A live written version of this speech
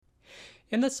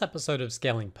In this episode of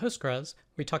Scaling Postgres,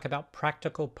 we talk about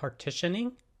practical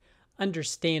partitioning,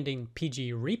 understanding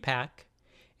PG repack,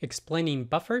 explaining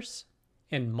buffers,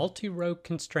 and multi-row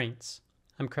constraints.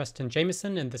 I'm Preston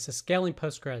Jameson, and this is Scaling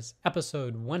Postgres,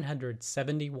 episode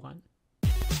 171.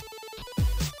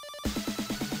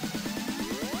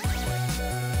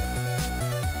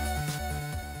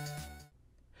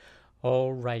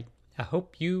 All right, I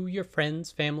hope you, your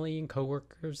friends, family, and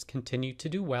coworkers continue to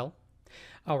do well.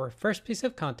 Our first piece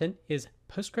of content is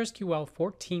PostgreSQL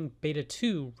 14 Beta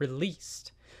 2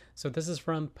 released. So this is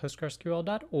from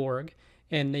postgresql.org,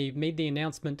 and they made the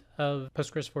announcement of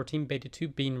Postgres 14 Beta 2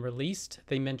 being released.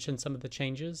 They mentioned some of the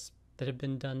changes that have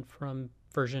been done from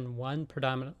version 1,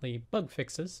 predominantly bug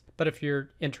fixes. But if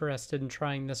you're interested in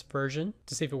trying this version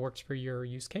to see if it works for your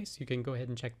use case, you can go ahead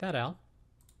and check that out.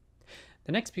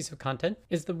 The next piece of content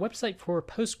is the website for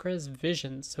Postgres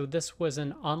Vision. So this was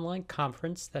an online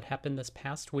conference that happened this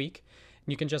past week.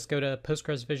 You can just go to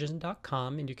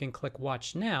postgresvision.com and you can click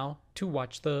Watch Now to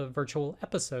watch the virtual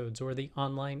episodes or the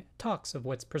online talks of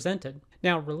what's presented.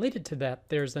 Now, related to that,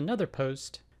 there's another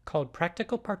post called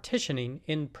Practical Partitioning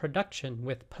in Production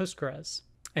with Postgres,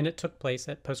 and it took place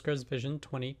at Postgres Vision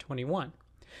 2021.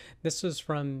 This was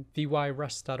from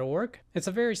vyrust.org. It's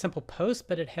a very simple post,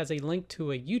 but it has a link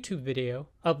to a YouTube video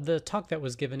of the talk that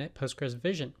was given at Postgres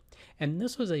Vision. And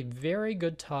this was a very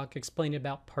good talk explaining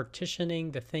about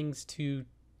partitioning, the things to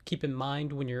keep in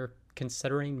mind when you're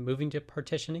considering moving to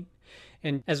partitioning.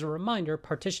 And as a reminder,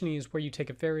 partitioning is where you take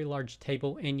a very large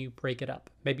table and you break it up.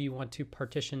 Maybe you want to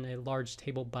partition a large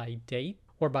table by date,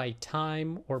 or by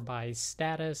time, or by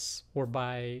status, or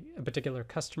by a particular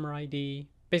customer ID.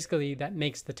 Basically, that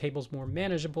makes the tables more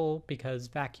manageable because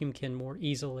vacuum can more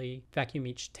easily vacuum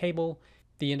each table.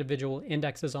 The individual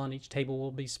indexes on each table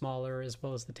will be smaller, as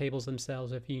well as the tables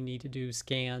themselves if you need to do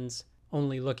scans,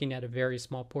 only looking at a very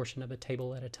small portion of a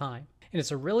table at a time. And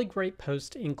it's a really great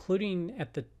post, including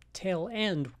at the tail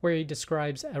end where he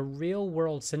describes a real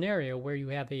world scenario where you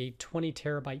have a 20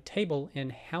 terabyte table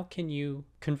and how can you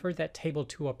convert that table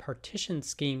to a partition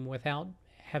scheme without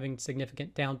having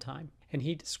significant downtime. And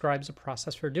he describes a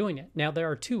process for doing it. Now, there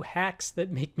are two hacks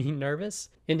that make me nervous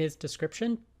in his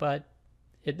description, but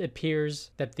it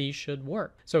appears that these should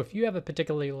work. So if you have a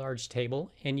particularly large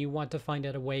table and you want to find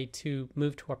out a way to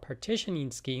move to a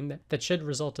partitioning scheme that should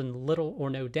result in little or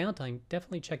no downtime,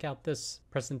 definitely check out this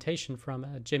presentation from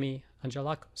Jimmy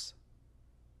Angelakos.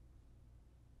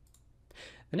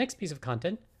 The next piece of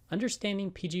content, understanding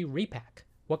PG repack,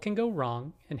 what can go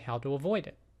wrong and how to avoid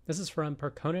it. This is from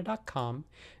Percona.com.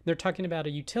 They're talking about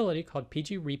a utility called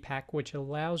PG repack, which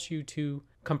allows you to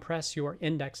compress your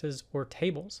indexes or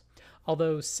tables.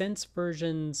 Although since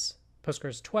versions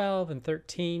Postgres 12 and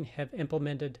 13 have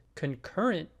implemented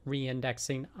concurrent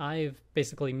reindexing, I've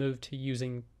basically moved to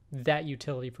using that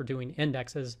utility for doing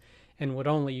indexes and would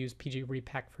only use PG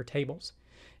repack for tables.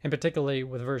 And particularly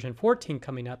with version 14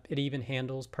 coming up, it even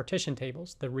handles partition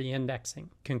tables, the reindexing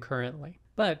concurrently.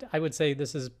 But I would say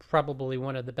this is probably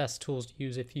one of the best tools to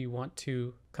use if you want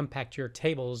to compact your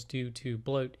tables due to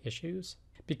bloat issues,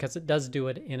 because it does do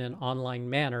it in an online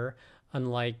manner,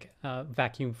 unlike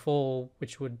vacuum full,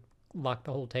 which would lock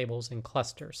the whole tables in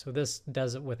clusters. So this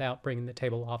does it without bringing the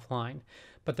table offline.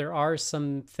 But there are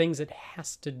some things it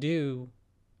has to do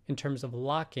in terms of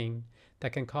locking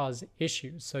that can cause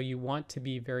issues. So you want to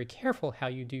be very careful how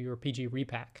you do your PG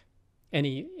repack. And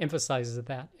he emphasizes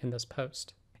that in this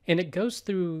post. And it goes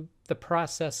through the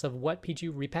process of what PG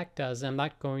repack does. I'm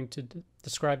not going to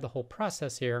describe the whole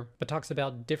process here, but talks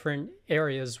about different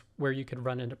areas where you could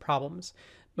run into problems.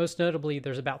 Most notably,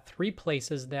 there's about 3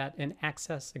 places that an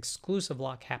access exclusive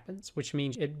lock happens, which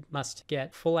means it must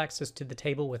get full access to the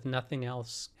table with nothing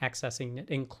else accessing it,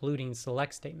 including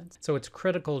select statements. So it's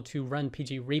critical to run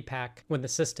PG repack when the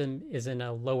system is in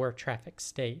a lower traffic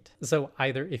state. So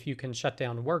either if you can shut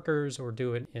down workers or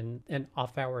do it in an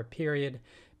off-hour period,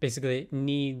 basically it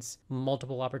needs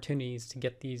multiple opportunities to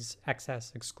get these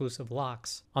access exclusive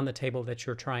locks on the table that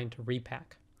you're trying to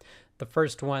repack. The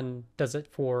first one does it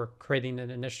for creating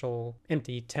an initial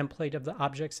empty template of the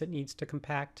objects it needs to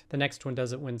compact. The next one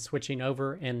does it when switching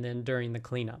over and then during the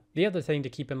cleanup. The other thing to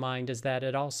keep in mind is that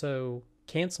it also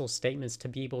cancels statements to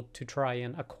be able to try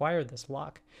and acquire this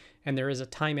lock, and there is a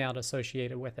timeout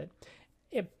associated with it.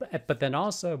 But then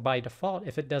also by default,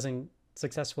 if it doesn't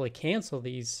successfully cancel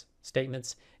these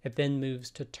statements, it then moves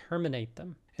to terminate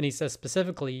them. And he says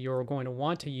specifically you're going to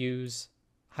want to use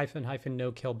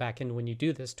 --no kill backend when you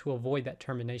do this to avoid that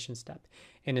termination step.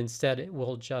 And instead it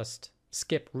will just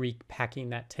skip repacking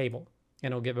that table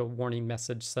and it'll give a warning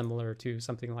message similar to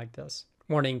something like this.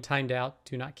 Warning timed out,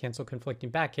 do not cancel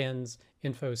conflicting backends,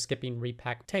 info skipping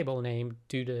repack table name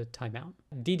due to timeout.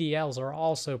 DDLs are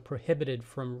also prohibited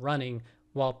from running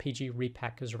while PG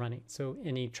repack is running. So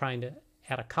any trying to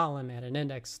add a column, add an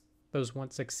index, those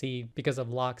won't succeed because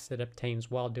of locks it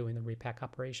obtains while doing the repack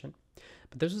operation.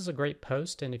 But this is a great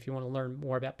post, and if you want to learn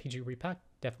more about PG repack,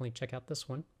 definitely check out this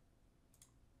one.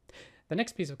 The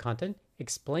next piece of content,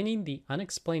 explaining the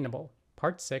unexplainable,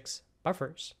 part 6,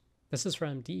 buffers. This is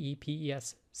from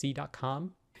depesz.com,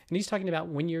 and he's talking about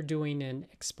when you're doing an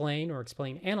explain or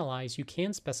explain analyze, you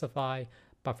can specify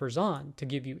buffers on to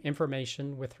give you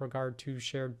information with regard to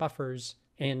shared buffers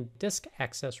and disk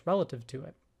access relative to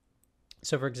it.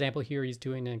 So for example, here he's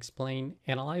doing an explain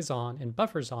analyze on and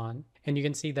buffers on, and you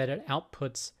can see that it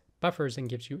outputs buffers and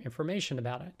gives you information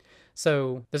about it.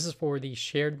 So this is for the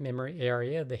shared memory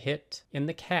area. The hit in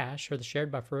the cache or the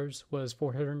shared buffers was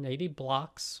 480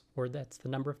 blocks, or that's the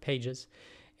number of pages.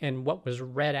 And what was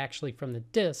read actually from the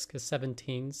disk is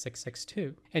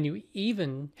 17662. And you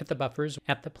even hit the buffers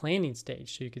at the planning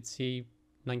stage. So you could see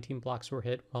 19 blocks were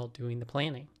hit while doing the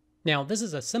planning. Now, this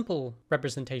is a simple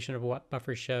representation of what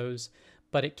buffer shows,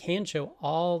 but it can show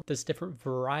all this different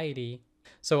variety.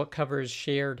 So it covers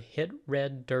shared hit,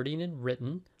 read, dirtying, and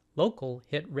written, local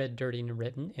hit, read, dirtying, and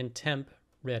written, and temp,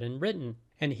 read, and written.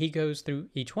 And he goes through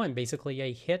each one. Basically,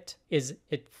 a hit is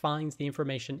it finds the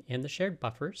information in the shared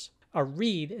buffers. A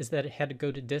read is that it had to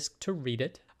go to disk to read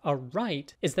it. A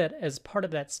write is that as part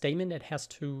of that statement, it has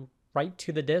to write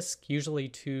to the disk, usually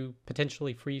to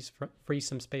potentially free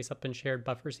some space up in shared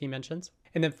buffers, he mentions.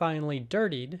 And then finally,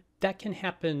 dirtied. That can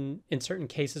happen in certain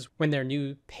cases when there are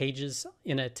new pages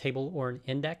in a table or an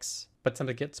index, but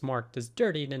something gets marked as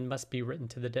dirtied and must be written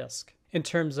to the disk. In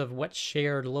terms of what's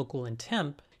shared, local, and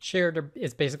temp, shared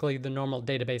is basically the normal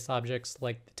database objects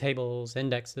like the tables,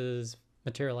 indexes,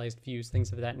 materialized views,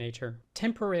 things of that nature.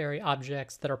 Temporary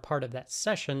objects that are part of that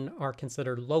session are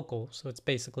considered local, so it's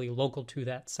basically local to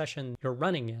that session you're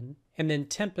running in. And then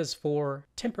temp is for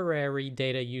temporary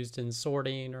data used in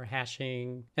sorting or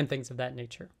hashing and things of that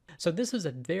nature. So this is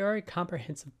a very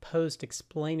comprehensive post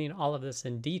explaining all of this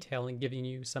in detail and giving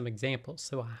you some examples,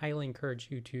 so I highly encourage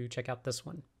you to check out this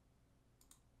one.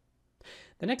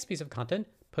 The next piece of content,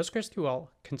 PostgreSQL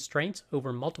constraints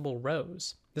over multiple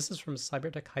rows. This is from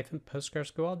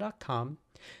cybertech-postgresql.com. And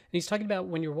he's talking about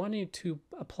when you're wanting to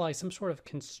apply some sort of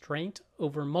constraint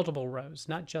over multiple rows,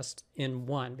 not just in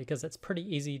one, because it's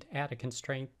pretty easy to add a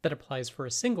constraint that applies for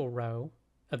a single row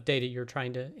of data you're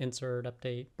trying to insert,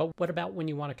 update. But what about when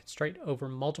you want to constraint over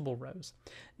multiple rows?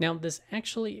 Now, this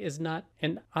actually is not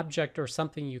an object or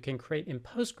something you can create in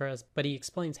Postgres, but he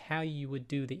explains how you would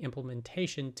do the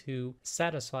implementation to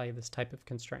satisfy this type of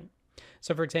constraint.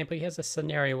 So for example, he has a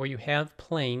scenario where you have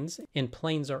planes, and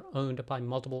planes are owned by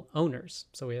multiple owners.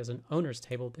 So he has an owners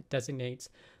table that designates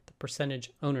the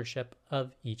percentage ownership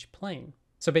of each plane.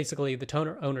 So basically, the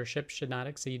total ownership should not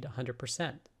exceed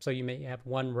 100%. So you may have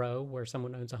one row where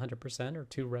someone owns 100%, or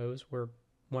two rows where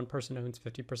one person owns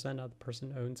 50%, other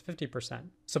person owns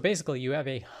 50%. So basically, you have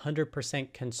a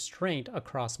 100% constraint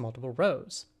across multiple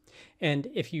rows. And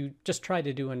if you just try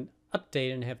to do an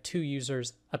update and have two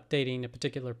users updating a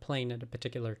particular plane at a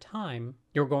particular time,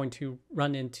 you're going to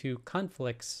run into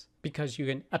conflicts because you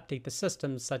can update the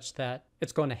system such that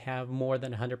it's going to have more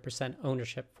than 100%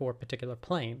 ownership for a particular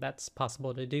plane. That's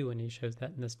possible to do, and he shows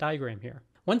that in this diagram here.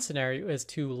 One scenario is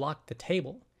to lock the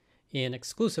table in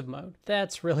exclusive mode.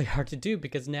 That's really hard to do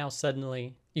because now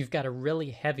suddenly you've got a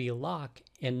really heavy lock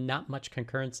and not much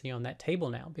concurrency on that table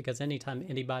now, because anytime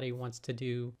anybody wants to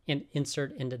do an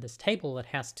insert into this table, it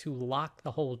has to lock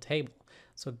the whole table.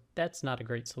 So that's not a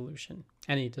great solution,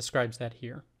 and he describes that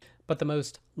here. But the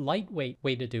most lightweight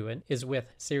way to do it is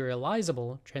with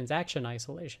serializable transaction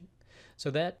isolation. So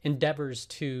that endeavors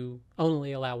to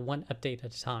only allow one update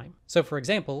at a time. So for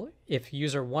example, if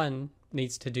user 1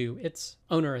 needs to do its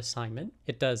owner assignment,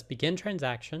 it does begin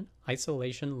transaction,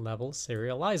 isolation level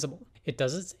serializable. It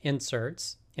does its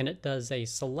inserts, and it does a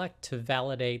select to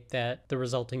validate that the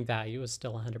resulting value is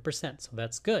still 100%. So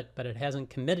that's good, but it hasn't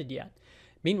committed yet.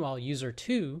 Meanwhile, user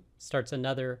 2 starts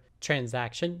another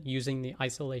transaction using the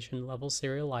isolation level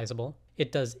serializable.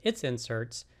 It does its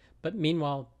inserts, but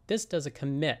meanwhile, this does a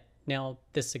commit. Now,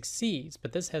 this succeeds,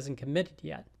 but this hasn't committed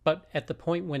yet. But at the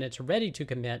point when it's ready to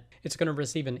commit, it's going to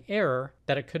receive an error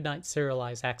that it could not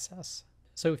serialize access.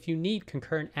 So if you need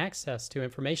concurrent access to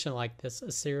information like this, a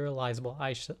serializable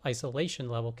isolation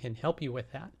level can help you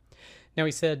with that. Now,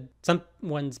 he said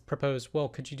someone's proposed, well,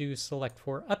 could you do select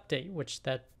for update, which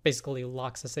that basically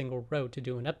locks a single row to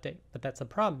do an update. But that's a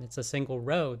problem. It's a single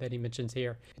row that he mentions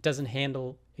here. It doesn't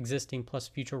handle existing plus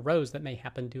future rows that may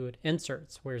happen to it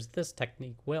inserts, whereas this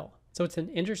technique will. So it's an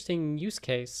interesting use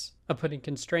case of putting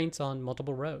constraints on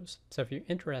multiple rows. So if you're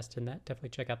interested in that, definitely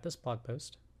check out this blog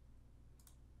post.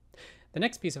 The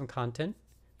next piece of content,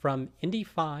 from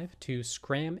ND5 to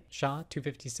Scram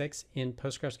SHA-256 in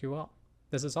PostgreSQL.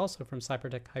 This is also from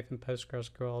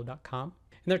cybertech-postgresql.com.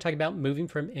 And they're talking about moving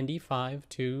from ND5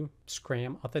 to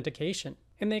Scram authentication.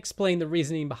 And they explain the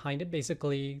reasoning behind it.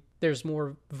 Basically, there's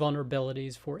more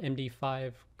vulnerabilities for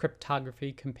MD5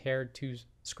 cryptography compared to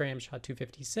Scram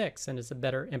SHA-256, and it's a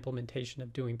better implementation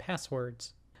of doing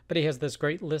passwords. But he has this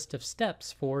great list of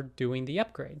steps for doing the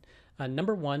upgrade.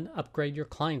 Number one, upgrade your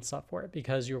client software,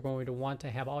 because you're going to want to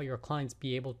have all your clients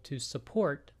be able to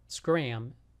support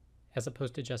Scram as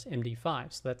opposed to just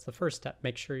MD5. So that's the first step.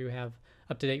 Make sure you have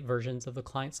up-to-date versions of the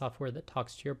client software that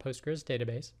talks to your Postgres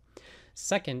database.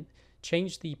 Second,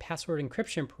 change the password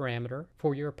encryption parameter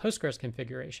for your Postgres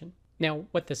configuration. Now,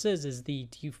 what this is the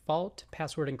default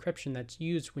password encryption that's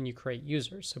used when you create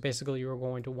users. So basically, you're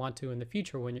going to want to, in the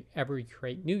future, whenever you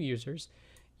create new users,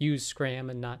 use Scram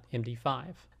and not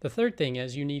MD5. The third thing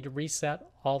is you need to reset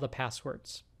all the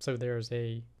passwords. So there's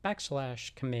a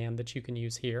 / command that you can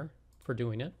use here for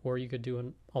doing it, or you could do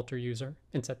an alter user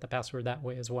and set the password that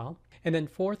way as well. And then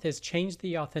fourth is change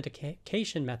the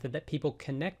authentication method that people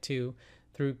connect to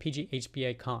through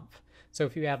PGHBA-conf. So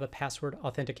if you have a password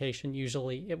authentication,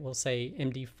 usually it will say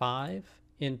MD5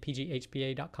 in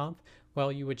pghba.conf.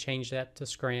 Well, you would change that to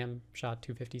Scram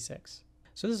SHA-256.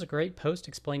 So this is a great post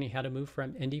explaining how to move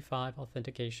from ND5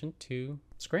 authentication to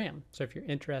Scram. So if you're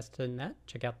interested in that,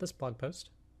 check out this blog post.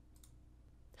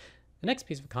 The next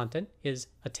piece of content is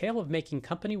a tale of making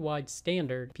company-wide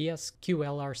standard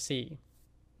PSQLRC.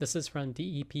 This is from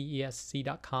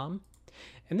depesc.com,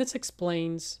 and this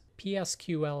explains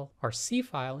PSQLRC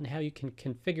file and how you can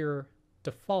configure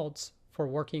defaults for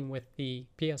working with the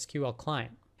PSQL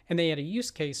client. And they had a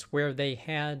use case where they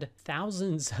had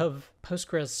thousands of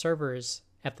Postgres servers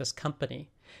at this company.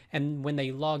 And when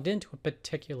they logged into a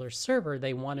particular server,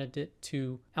 they wanted it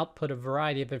to output a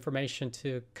variety of information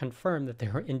to confirm that they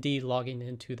were indeed logging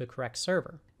into the correct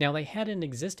server. Now, they had an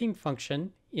existing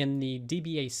function in the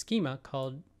DBA schema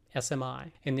called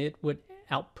SMI, and it would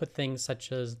output things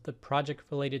such as the project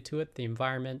related to it, the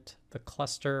environment, the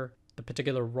cluster, the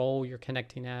particular role you're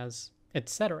connecting as,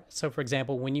 etc. So for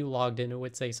example, when you logged in, it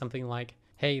would say something like,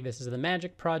 hey, this is the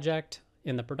Magic project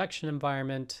in the production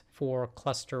environment for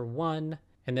cluster 1,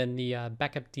 and then the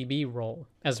backup DB role,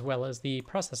 as well as the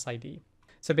process ID.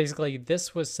 So basically,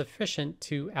 this was sufficient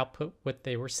to output what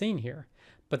they were seeing here.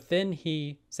 But then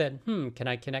he said, can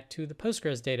I connect to the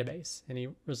Postgres database? And he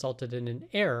resulted in an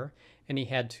error, and he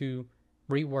had to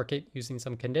rework it using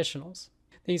some conditionals.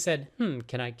 Then he said,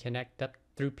 can I connect up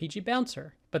through PG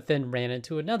Bouncer? But then ran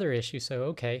into another issue, so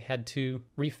okay, had to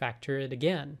refactor it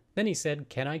again. Then he said,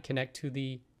 can I connect to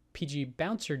the PG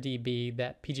Bouncer DB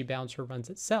that PG Bouncer runs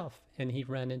itself? And he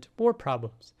ran into more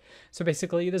problems. So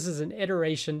basically, this is an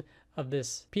iteration of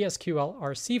this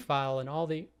PSQL-RC file and all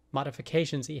the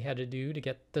modifications he had to do to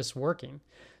get this working.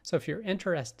 So if you're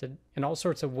interested in all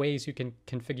sorts of ways you can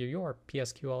configure your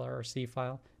PSQL-RC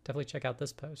file, definitely check out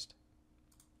this post.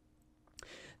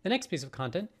 The next piece of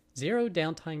content, zero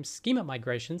downtime schema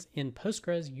migrations in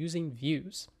Postgres using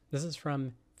views. This is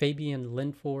from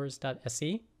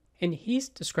fabianlindfors.se, and he's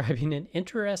describing an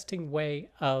interesting way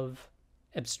of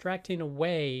abstracting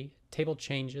away table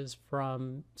changes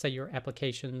from, say, your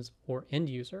applications or end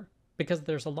user, because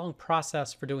there's a long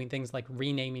process for doing things like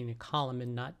renaming a column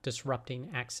and not disrupting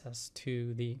access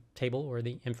to the table or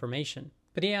the information.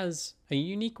 But he has a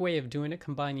unique way of doing it,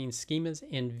 combining schemas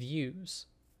and views.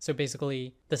 So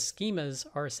basically, the schemas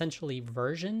are essentially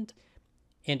versioned,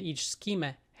 and each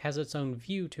schema has its own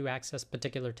view to access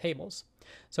particular tables.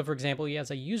 So for example, he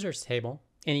has a users table,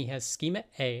 and he has schema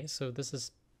A, so this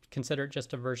is considered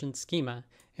just a version schema,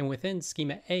 and within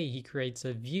schema A, he creates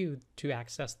a view to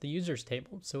access the users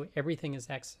table. So everything is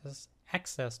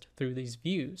accessed through these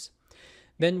views.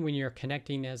 Then when you're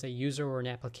connecting as a user or an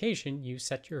application, you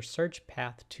set your search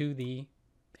path to the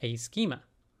A schema.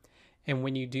 And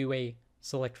when you do a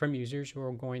select from users,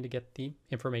 you're going to get the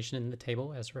information in the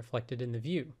table as reflected in the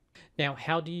view. Now,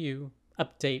 how do you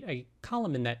update a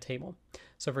column in that table?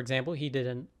 So for example, he did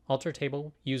an alter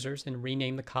table users and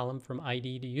rename the column from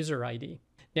ID to user ID.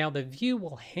 Now the view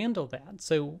will handle that.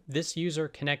 So this user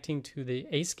connecting to the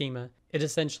A schema, it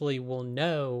essentially will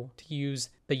know to use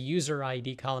the user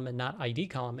ID column and not ID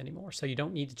column anymore. So you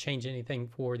don't need to change anything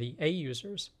for the A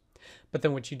users. But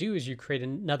then what you do is you create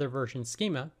another version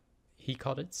schema. He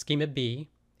called it schema B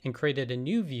and created a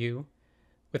new view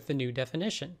with the new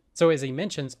definition. So as he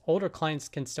mentions, older clients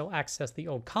can still access the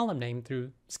old column name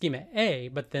through schema A,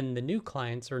 but then the new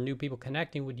clients or new people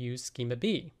connecting would use schema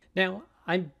B. Now,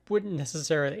 I wouldn't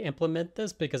necessarily implement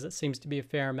this because it seems to be a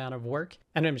fair amount of work,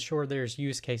 and I'm sure there's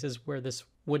use cases where this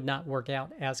would not work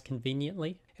out as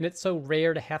conveniently. And it's so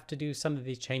rare to have to do some of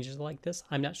these changes like this.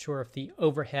 I'm not sure if the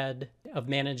overhead of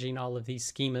managing all of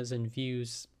these schemas and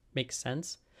views makes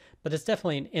sense, but it's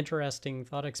definitely an interesting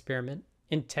thought experiment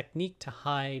in technique to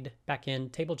hide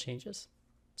backend table changes.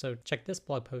 So check this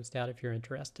blog post out if you're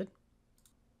interested.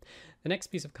 The next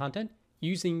piece of content,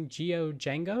 using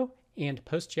GeoDjango and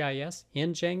PostGIS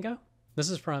in Django. This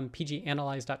is from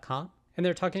pganalyze.com, and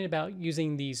they're talking about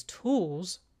using these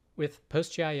tools with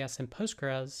PostGIS and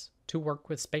Postgres to work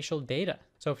with spatial data.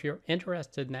 So if you're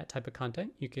interested in that type of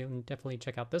content, you can definitely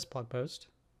check out this blog post.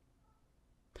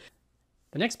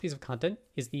 The next piece of content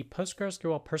is the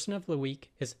PostgreSQL Person of the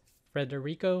Week is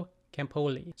Federico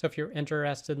Campoli. So if you're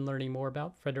interested in learning more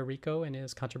about Federico and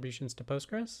his contributions to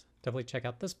Postgres, definitely check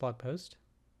out this blog post.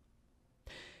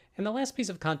 And the last piece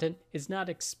of content is not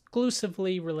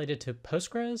exclusively related to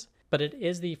Postgres, but it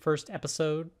is the first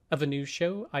episode of a new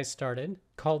show I started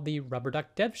called the Rubber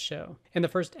Duck Dev Show. And the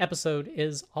first episode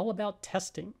is all about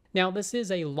testing. Now, this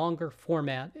is a longer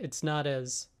format. It's not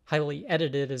as highly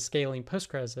edited as Scaling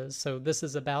Postgres is, so this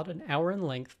is about an hour in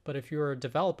length, but if you're a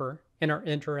developer and are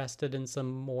interested in some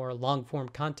more long-form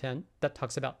content that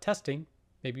talks about testing,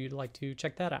 maybe you'd like to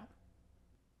check that out.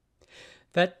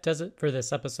 That does it for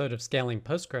this episode of Scaling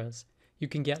Postgres. You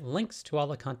can get links to all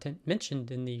the content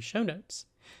mentioned in the show notes.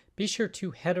 Be sure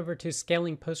to head over to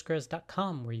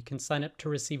scalingpostgres.com where you can sign up to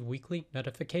receive weekly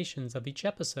notifications of each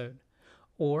episode,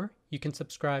 or you can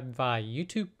subscribe via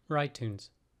YouTube or iTunes.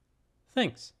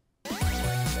 Thanks.